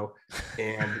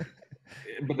 and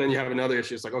but then you have another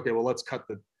issue. It's like, okay, well, let's cut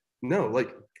the no,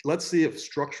 like let's see if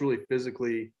structurally,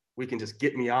 physically, we can just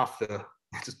get me off the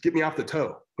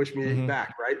toe, push me Hmm.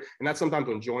 back, right? And that's sometimes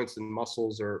when joints and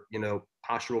muscles or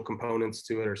postural components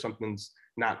to it or something's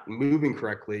not moving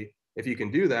correctly. If you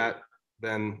can do that,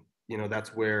 then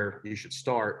that's where you should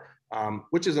start.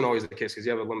 Which isn't always the case because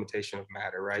you have a limitation of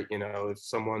matter, right? If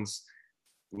someone's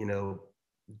you know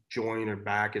joint or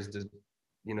back is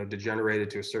degenerated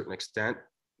to a certain extent,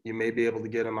 you may be able to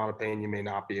get them out of pain, you may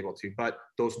not be able to, but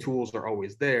those tools are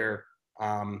always there.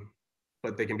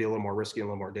 But they can be a little more risky and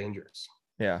a little more dangerous.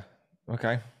 Yeah.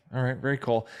 Okay. All right. Very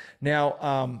cool. Now,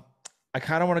 I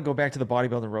kind of want to go back to the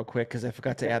bodybuilding real quick because I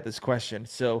forgot to add this question.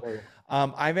 So,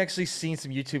 I've actually seen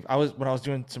some YouTube. When I was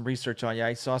doing some research on you,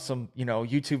 I saw some,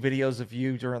 YouTube videos of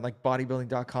you during like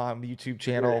bodybuilding.com YouTube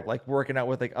channel, like working out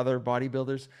with like other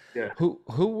bodybuilders. Yeah. Who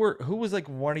was like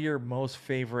one of your most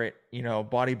favorite,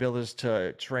 bodybuilders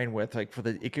to train with? Like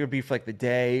it could be for like the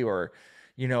day or,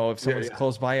 if someone's Yeah.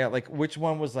 close by it, like which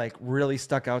one was like really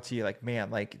stuck out to you? Like,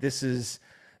 man, like this is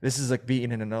like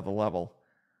being in another level.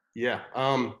 Yeah.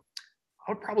 I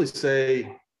would probably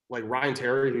say like Ryan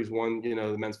Terry, who's won,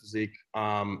 the men's physique,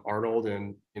 Arnold,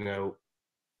 and you're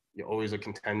always a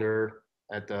contender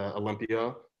at the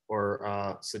Olympia,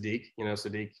 or Sadiq.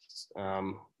 Sadiq's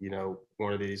one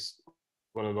of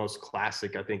the most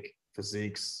classic, I think,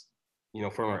 physiques,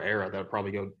 from our era that would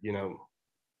probably go,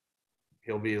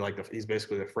 he'll be like he's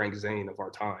basically the Frank Zane of our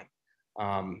time.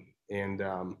 And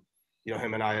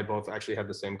him and I had both actually had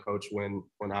the same coach when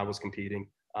I was competing,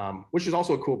 which is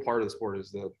also a cool part of the sport,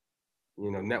 is the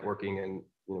networking and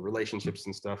relationships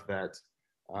and stuff that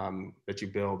that you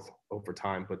build over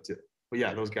time. But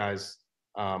yeah, those guys,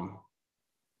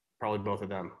 probably both of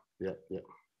them. Yeah, yeah.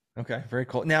 Okay, very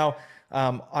cool. Now,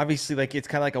 obviously, like it's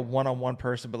kind of like a one-on-one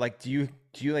person, but like, do you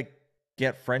like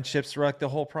get friendships throughout the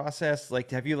whole process?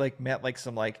 Like, have you like met like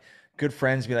some like good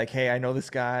friends? Be like, hey, I know this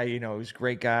guy. He's a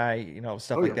great guy.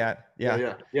 Stuff Oh like yeah, that. yeah, Yeah.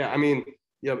 yeah, yeah. I mean,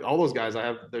 yeah, all those guys, I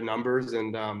have their numbers,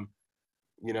 and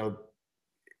you know,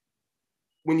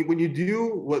 when you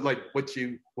do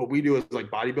what we do as like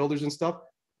bodybuilders and stuff,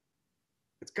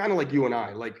 it's kind of like you and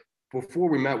I. Like, before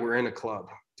we met, we're in a club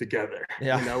together.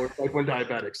 Yeah. We're like, we're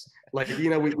diabetics. Like,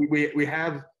 we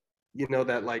have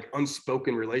that like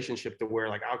unspoken relationship to where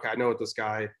like, okay, I know what this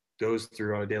guy goes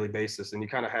through on a daily basis, and you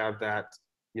kind of have that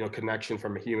connection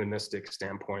from a humanistic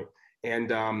standpoint. And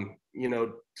to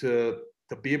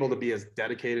be able to be as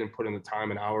dedicated and put in the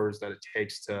time and hours that it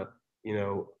takes to you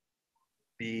know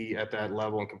be at that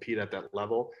level and compete at that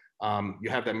level, you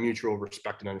have that mutual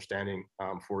respect and understanding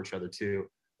for each other too.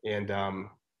 And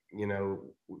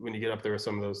when you get up there with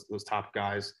some of those top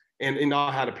guys, and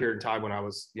I had a period of time when I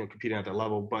was competing at that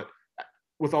level, but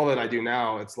with all that I do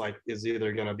now, it's like, is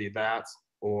either going to be that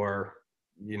or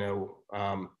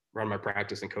run my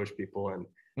practice and coach people. And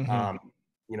Hmm.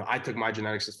 I took my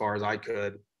genetics as far as I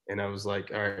could, and I was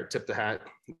like, all right, tip the hat.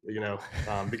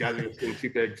 The guys are getting too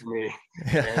big for me,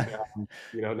 and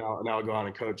Yeah. now I'll go on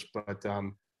and coach. But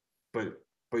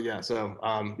yeah, so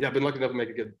yeah, I've been lucky enough to make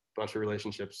a good bunch of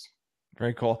relationships.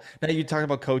 Very cool. Now you talk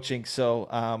about coaching.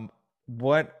 So,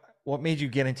 what made you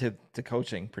get into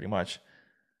coaching, pretty much?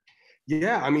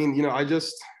 Yeah, I mean,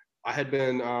 I had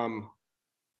been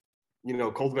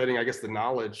cultivating, I guess, the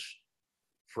knowledge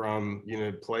from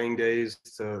playing days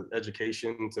to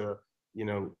education to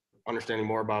understanding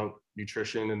more about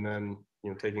nutrition, and then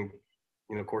taking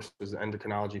courses in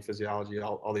endocrinology, physiology,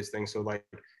 all these things. So like,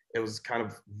 it was kind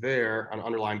of there on an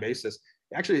underlying basis.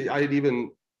 Actually, I had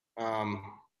even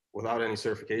without any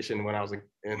certification when I was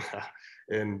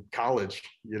in college.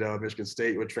 You know, Michigan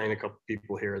State would train a couple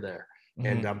people here or there,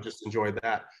 and just enjoyed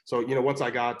that. So, you know, once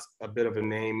I got a bit of a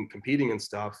name competing and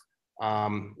stuff,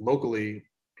 locally,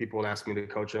 people would ask me to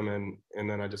coach them, and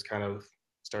then I just kind of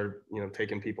started, you know,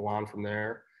 taking people on from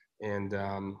there, and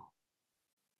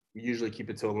usually keep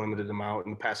it to a limited amount.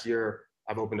 In the past year,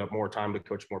 I've opened up more time to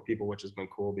coach more people, which has been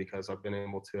cool because I've been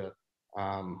able to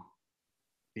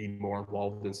be more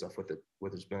involved in stuff with it,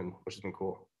 which has been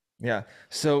cool. Yeah.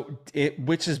 So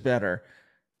which is better,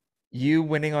 you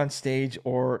winning on stage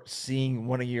or seeing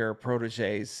one of your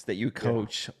proteges that you Yeah,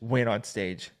 coach win on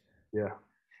stage? yeah.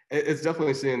 It's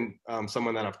definitely seeing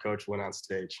someone that I've coached win on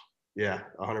stage. Yeah,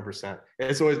 100%.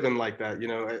 It's always been like that, you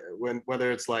know,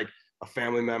 whether it's like a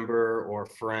family member or a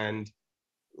friend,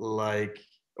 like,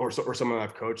 or someone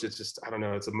I've coached, it's just, I don't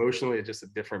know, it's emotionally just a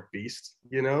different beast,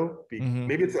 you know.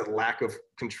 Maybe it's a lack of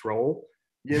control,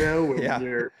 you know, when Yeah.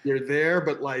 you're there,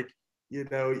 but like, you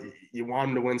know, you want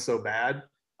them to win so bad.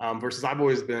 Versus I've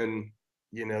always been,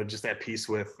 you know, just at peace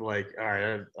with like, all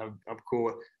right, I'm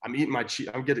cool. I'm eating my cheat.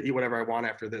 I'm getting to eat whatever I want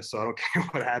after this, so I don't care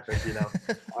what happens, you know.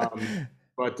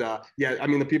 But yeah, I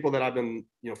mean, the people that I've been,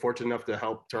 you know, fortunate enough to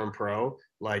help turn pro,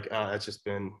 like, it's just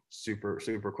been super,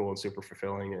 super cool and super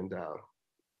fulfilling, and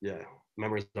yeah,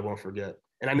 memories I won't forget.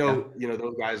 And I Yeah. know, you know,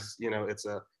 those guys, you know, it's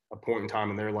a point in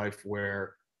time in their life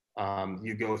where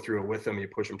you go through it with them, you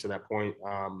push them to that point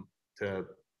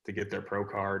to get their pro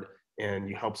card, and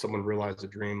you help someone realize a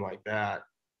dream like that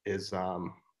is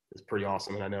pretty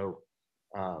awesome. And I know,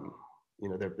 you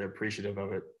know, they're appreciative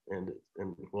of it, and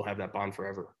we'll have that bond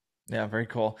forever. Yeah, very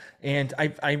cool. And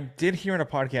I did hear in a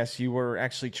podcast you were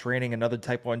actually training another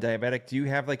type 1 diabetic. Do you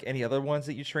have like any other ones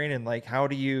that you train, and like how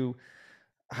do you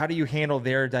handle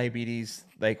their diabetes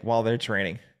like while they're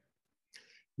training?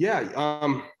 Yeah.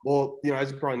 Well, you know,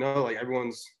 as you probably know, like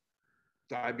everyone's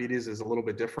diabetes is a little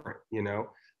bit different, you know.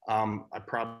 I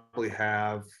probably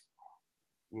have,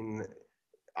 mm,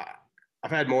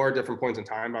 I've had more different points in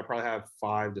time. I probably have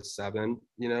 5 to 7,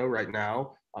 you know, right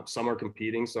now. Some are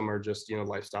competing, some are just, you know,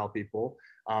 lifestyle people.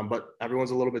 But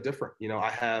everyone's a little bit different. You know, I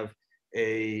have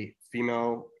a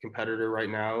female competitor right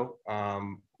now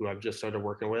who I've just started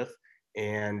working with,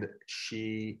 and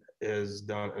she has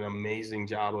done an amazing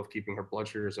job of keeping her blood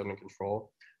sugars under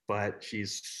control. But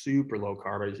she's super low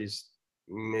carb. She's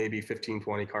maybe 15,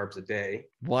 20 carbs a day.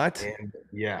 What? And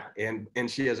yeah, and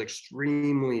she has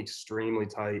extremely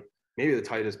tight, maybe the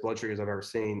tightest blood sugars I've ever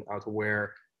seen, out to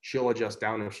where she'll adjust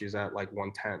down if she's at like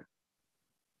 110.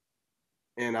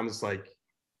 And I'm just like,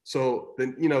 so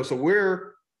then, you know, so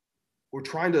we're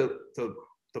trying to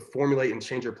formulate and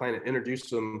change her plan and introduce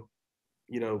some,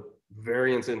 you know,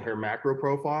 variants in her macro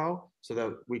profile so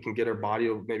that we can get her body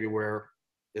maybe where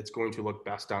it's going to look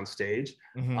best on stage.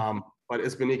 Hmm. But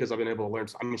it's been neat because I've been able to learn.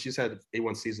 I mean, she's had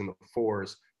A1Cs in the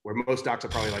fours, where most docs are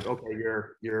probably like, okay,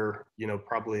 you're you know,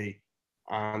 probably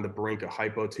on the brink of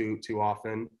hypo too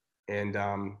often, and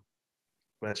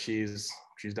but she's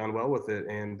done well with it,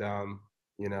 and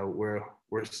you know,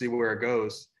 we're see where it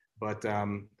goes. But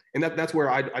and that's where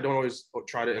I don't always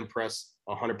try to impress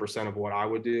 100% of what I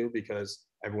would do, because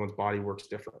everyone's body works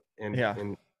different, Yeah.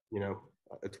 and you know,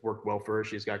 it's worked well for her.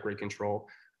 She's got great control,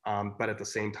 but at the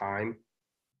same time,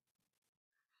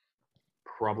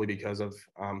 probably because of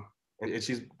and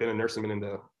she's been a nurse and been in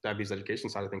the diabetes education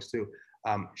side of things too.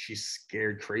 She's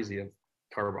scared crazy of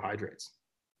carbohydrates.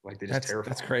 Like, they just terrify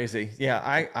That's her. crazy. Yeah,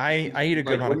 I eat a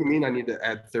good Like, amount what of. do you mean I need to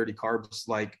add 30 carbs?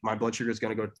 Like, my blood sugar is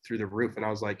going to go through the roof. And I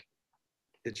was like,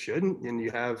 it shouldn't. And you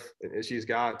have, she's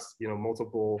got, you know,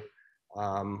 multiple,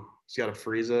 she's got a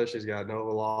Frieza, she's got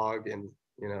Novolog, and,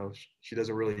 you know, she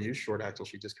doesn't really use short acting.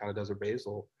 She just kind of does her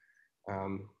basal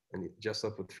and just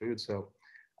up with food. So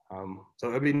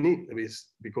it'd be neat. It'd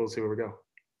be cool to see where we go.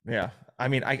 Yeah, I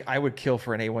mean, I would kill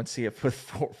for an A1C with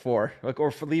four, like, or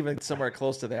for leaving somewhere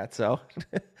close to that. So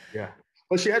Yeah.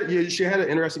 Well, she had an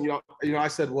interesting, you know, I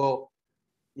said, well,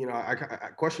 you know, I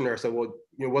questioned her. I said, well,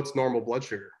 you know, what's normal blood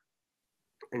sugar?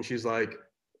 And she's like,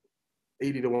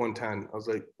 80 to 110. I was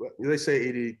like, well, they say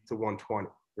 80 to 120,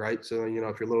 right? So, you know,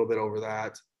 if you're a little bit over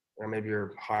that, or maybe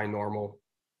you're high normal.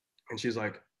 And she's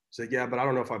like, yeah, but I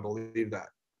don't know if I believe that.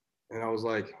 And I was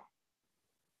like,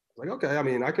 okay, I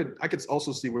mean, I could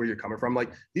also see where you're coming from.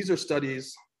 Like, these are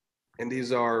studies and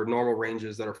these are normal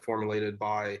ranges that are formulated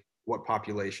by what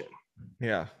population?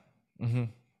 yeah. Hmm.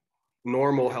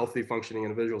 Normal, healthy, functioning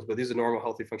individuals. But these are normal,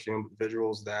 healthy, functioning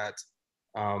individuals that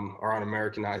are on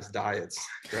Americanized diets,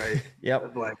 right?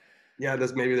 Yep. Like, yeah,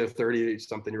 there's maybe they're 30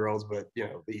 something year olds, but you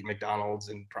know, they eat McDonald's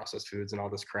and processed foods and all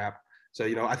this crap. So,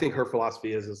 you know, I think her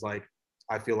philosophy is like,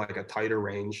 I feel like a tighter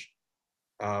range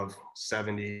of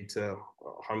 70 to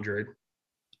 100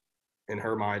 in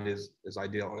her mind is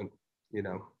ideal. And, you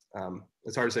know,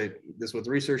 it's hard to say this, what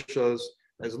the research shows,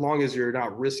 as long as you're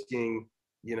not risking,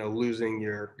 you know, losing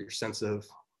your sense of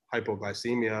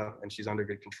hypoglycemia and she's under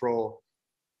good control,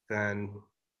 then,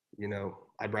 you know,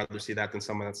 I'd rather see that than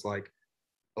someone that's like,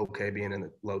 okay, being in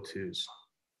the low twos,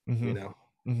 you know,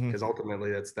 because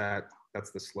ultimately that's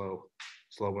the slow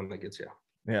one that gets you.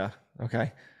 Yeah.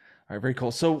 Okay. All right. Very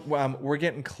cool. So we're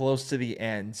getting close to the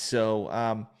end.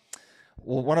 So,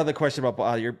 well, one other question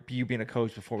about you being a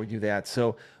coach before we do that.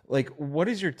 So, like, what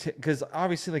is your because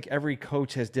obviously, like every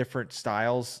coach has different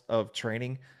styles of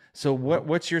training. So,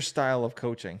 what's your style of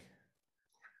coaching?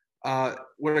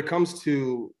 When it comes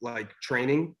to like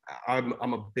training,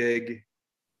 I'm a big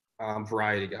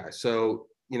variety guy. So,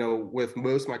 you know, with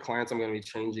most of my clients, I'm going to be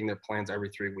changing their plans every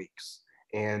 3 weeks,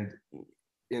 and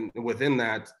within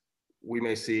that, we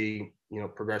may see, you know,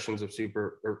 progressions of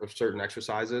certain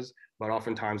exercises, but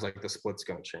oftentimes like the split's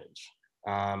going to change.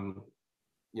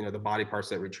 You know, the body parts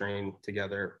that we train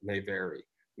together may vary.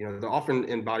 You know, they're often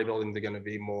in bodybuilding, they're going to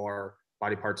be more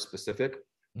body part specific,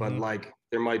 but like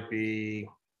there might be,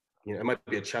 you know, it might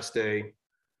be a chest day,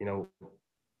 you know,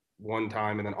 one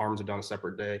time, and then arms are done a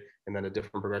separate day, and then a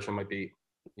different progression might be,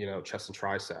 you know, chest and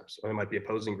triceps, or it might be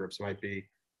opposing groups. It might be,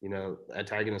 you know,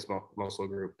 antagonist muscle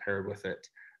group paired with it.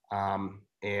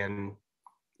 And,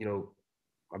 you know,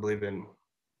 I believe in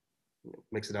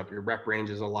mixing up your rep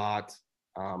ranges a lot,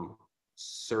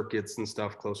 circuits and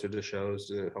stuff closer to shows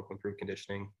to help improve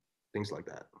conditioning, things like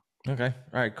that. Okay.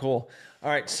 All right, cool. All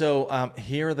right. So,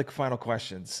 here are the final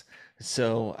questions.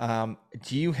 So,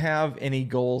 do you have any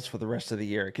goals for the rest of the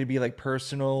year? It could be like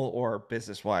personal or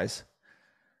business wise.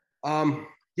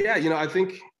 Yeah, you know, I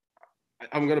think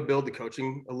I'm going to build the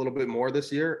coaching a little bit more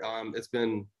this year. It's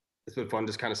been fun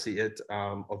to kind of see it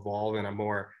evolve in a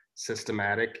more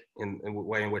systematic in the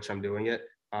way in which I'm doing it.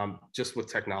 Just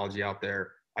with technology out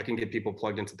there, I can get people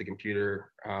plugged into the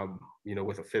computer, you know,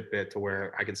 with a Fitbit to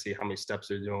where I can see how many steps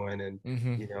they're doing, and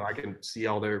you know, I can see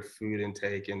all their food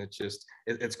intake, and it's just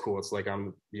it's cool. It's like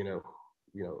I'm, you know,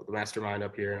 the mastermind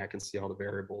up here, and I can see all the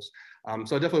variables.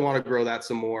 So I definitely want to grow that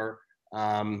some more,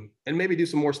 and maybe do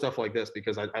some more stuff like this,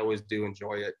 because I always do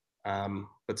enjoy it.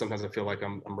 But sometimes I feel like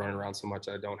I'm running around so much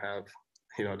I don't have,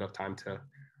 you know, enough time to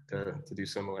do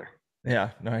similar.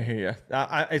 Yeah, no, I hear you.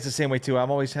 It's the same way too.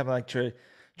 I'm always having like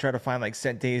try to find like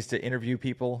set days to interview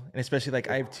people, and especially like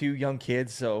I have 2 young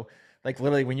kids, so like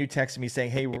literally when you texted me saying,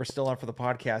 "Hey, we're still on for the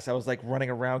podcast," I was like running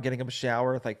around getting them a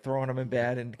shower, like throwing them in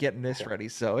bed and getting this ready.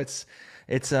 So it's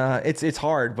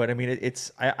hard, but I mean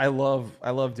I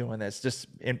love doing this, just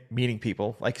in meeting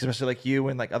people, like especially like you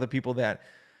and like other people that,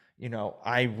 you know,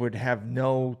 I would have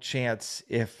no chance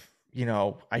if, you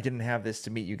know, I didn't have this to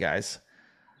meet you guys.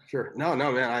 Sure. No,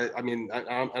 man. I mean,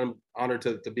 I'm honored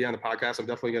to be on the podcast. I'm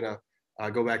definitely gonna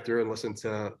go back through and listen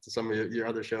to some of your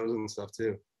other shows and stuff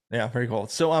too. Yeah, very cool.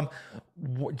 So,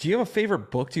 do you have a favorite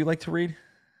book do you like to read?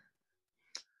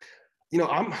 You know,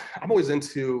 I'm always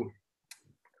into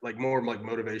like more like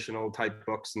motivational type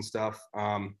books and stuff.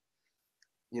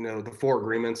 You know, The Four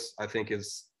Agreements, I think,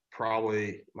 is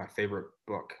probably my favorite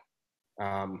book.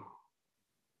 I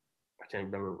can't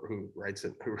remember who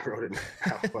wrote it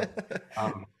now, but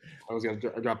I was going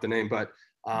to drop the name, but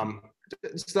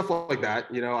stuff like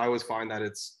that. You know, I always find that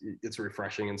it's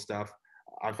refreshing and stuff.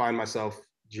 I find myself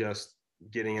just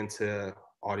getting into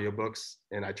audiobooks,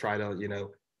 and I try to, you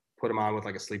know, put them on with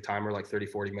like a sleep timer, like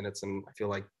 30-40 minutes. And I feel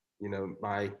like, you know,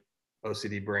 my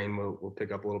OCD brain will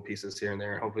pick up little pieces here and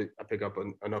there. Hopefully I pick up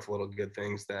enough little good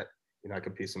things that, you know, I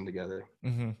can piece them together.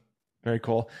 Very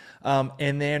cool.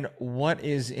 And then what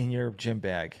is in your gym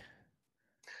bag?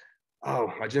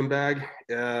 Oh, my gym bag.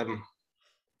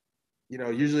 You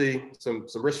know, usually some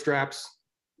wrist straps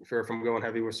for if I'm going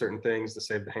heavy with certain things to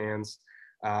save the hands.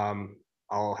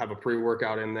 I'll have a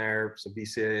pre-workout in there, some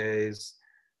BCAAs,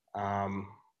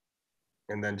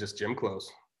 and then just gym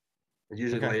clothes.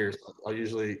 Usually layers. I'll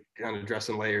usually kind of dress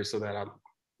in layers so that I'm,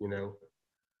 you know,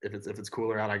 if it's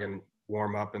cooler out, I can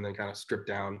warm up and then kind of strip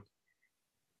down.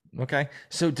 Okay.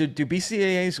 So do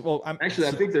BCAAs? Well, I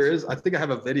think there is. I think I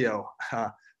have a video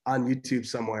on YouTube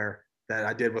somewhere that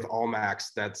I did with All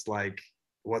Max. That's like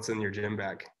what's in your gym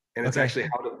bag, and it's actually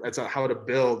how to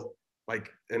build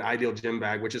like an ideal gym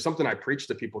bag, which is something I preach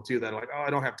to people too. That are like, oh, I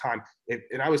don't have time.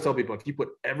 And I always tell people, if you put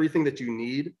everything that you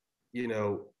need, you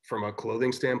know, from a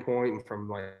clothing standpoint and from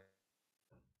like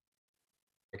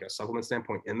a supplement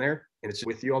standpoint in there, and it's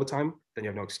with you all the time, then you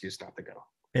have no excuse not to go.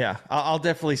 Yeah, I'll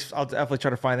definitely try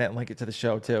to find that and link it to the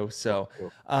show too. So,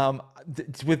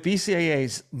 with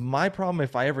BCAAs, my problem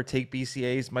if I ever take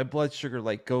BCAAs, my blood sugar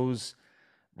like goes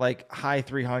like high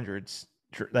 300s,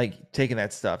 like taking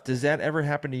that stuff. Does that ever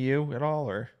happen to you at all,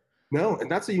 or? No,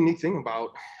 and that's a unique thing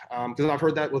about because I've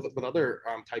heard that with other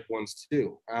type ones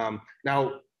too.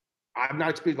 Now, I've not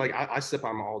experienced like I sip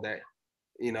on them all day.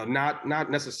 You know, not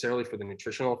necessarily for the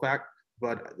nutritional effect,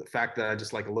 but the fact that I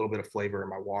just like a little bit of flavor in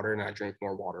my water, and I drink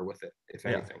more water with it, if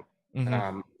Yeah. anything.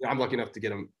 Mm-hmm. I'm lucky enough to get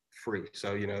them free,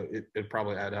 so you know it'd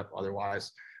probably add up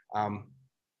otherwise. Um,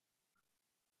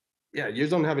 yeah, yours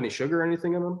don't have any sugar or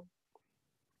anything in them.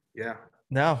 Yeah,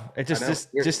 No, it I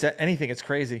know. just anything. It's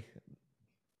crazy.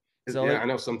 So Yeah, like, I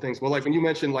know some things. Well, like when you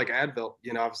mentioned like Advil,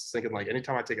 you know, I was thinking like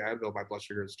anytime I take Advil, my blood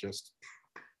sugar is just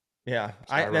yeah,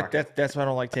 skyrocket. that's why I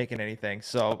don't like taking anything.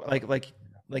 So like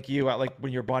you, like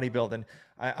when you're bodybuilding,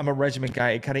 I'm a regimen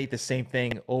guy. I kind of eat the same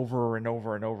thing over and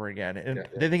over and over again. And Yeah,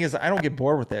 yeah. the thing is, I don't get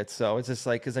bored with it. So it's just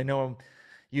like because I know I'm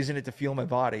using it to fuel my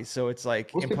body. So it's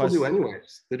like, Most and people do plus,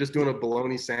 anyways. They're just doing a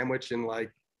bologna sandwich and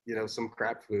like, you know, some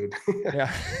crap food.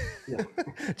 yeah, Yeah,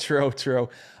 true, true.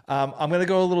 I'm gonna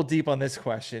go a little deep on this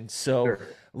question. So sure.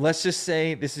 let's just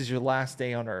say this is your last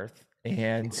day on Earth,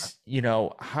 and you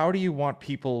know, how do you want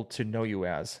people to know you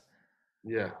as?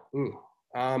 Yeah. Ooh.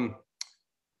 Um,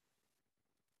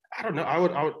 I don't know.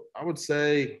 I would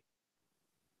say,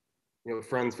 you know,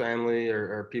 friends, family,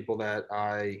 or people that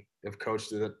I have coached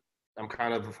that I'm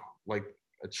kind of like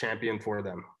a champion for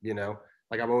them, you know?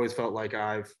 Like I've always felt like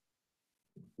I've,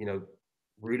 you know,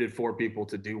 rooted for people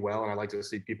to do well, and I like to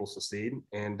see people succeed.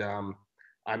 And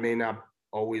I may not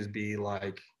always be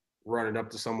like running up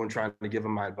to someone trying to give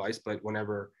them my advice, but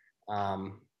whenever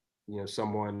you know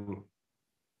someone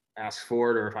asks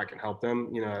for it, or if I can help them,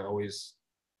 you know, I always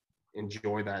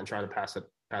enjoy that and try to pass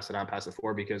it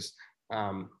forward because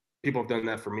people have done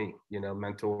that for me. You know,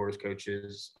 mentors,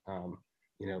 coaches,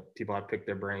 you know, people I picked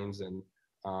their brains, and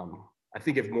I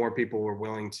think if more people were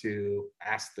willing to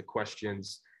ask the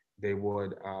questions, they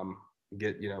would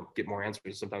get more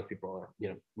answers. Sometimes people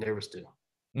are nervous to.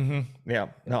 Yeah,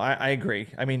 no, I agree.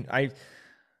 I mean, I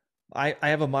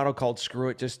have a motto called "Screw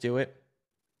it, just do it."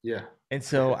 Yeah, And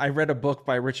so I read a book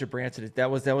by Richard Branson.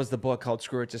 That was the book called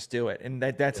 "Screw it, just do it." And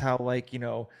that's how like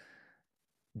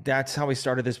that's how we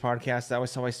started this podcast. That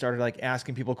was how I started like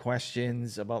asking people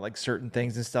questions about like certain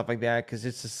things and stuff like that because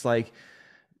it's just like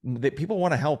that people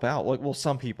want to help out. Like, well,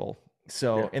 some people.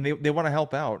 So, yeah, and they want to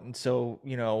help out. And so,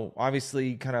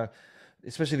 obviously kind of,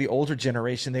 especially the older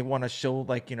generation, they want to show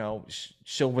like,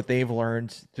 show what they've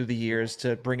learned through the years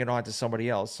to bring it on to somebody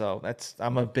else. So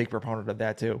I'm a big proponent of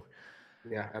that too.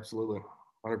 yeah, absolutely,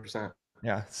 100%.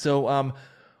 Yeah. So,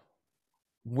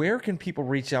 where can people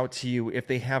reach out to you if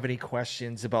they have any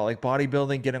questions about like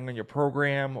bodybuilding, getting on your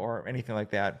program or anything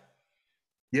like that?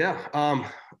 Yeah,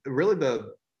 really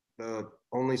the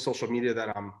only social media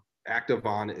that I'm active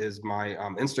on is my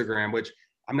Instagram, which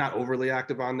I'm not overly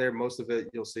active on there. Most of it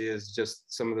you'll see is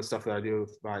just some of the stuff that I do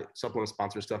with my supplement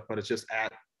sponsor stuff, but it's just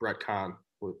at Brett Kahn.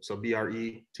 So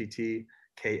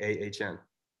BRETTKAHN.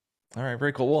 All right,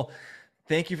 very cool. Well,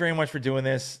 thank you very much for doing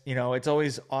this. It's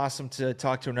always awesome to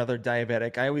talk to another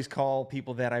diabetic. I always call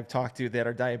people that I've talked to that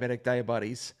are diabetic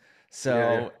buddies.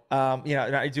 Yeah, yeah. So,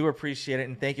 and I do appreciate it.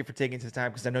 And thank you for taking the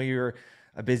time because I know you're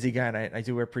a busy guy and I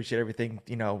do appreciate everything,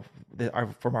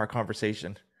 from our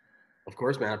conversation. Of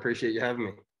course, man. I appreciate you having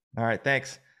me. All right.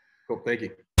 Thanks. Cool. Thank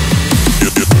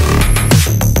you.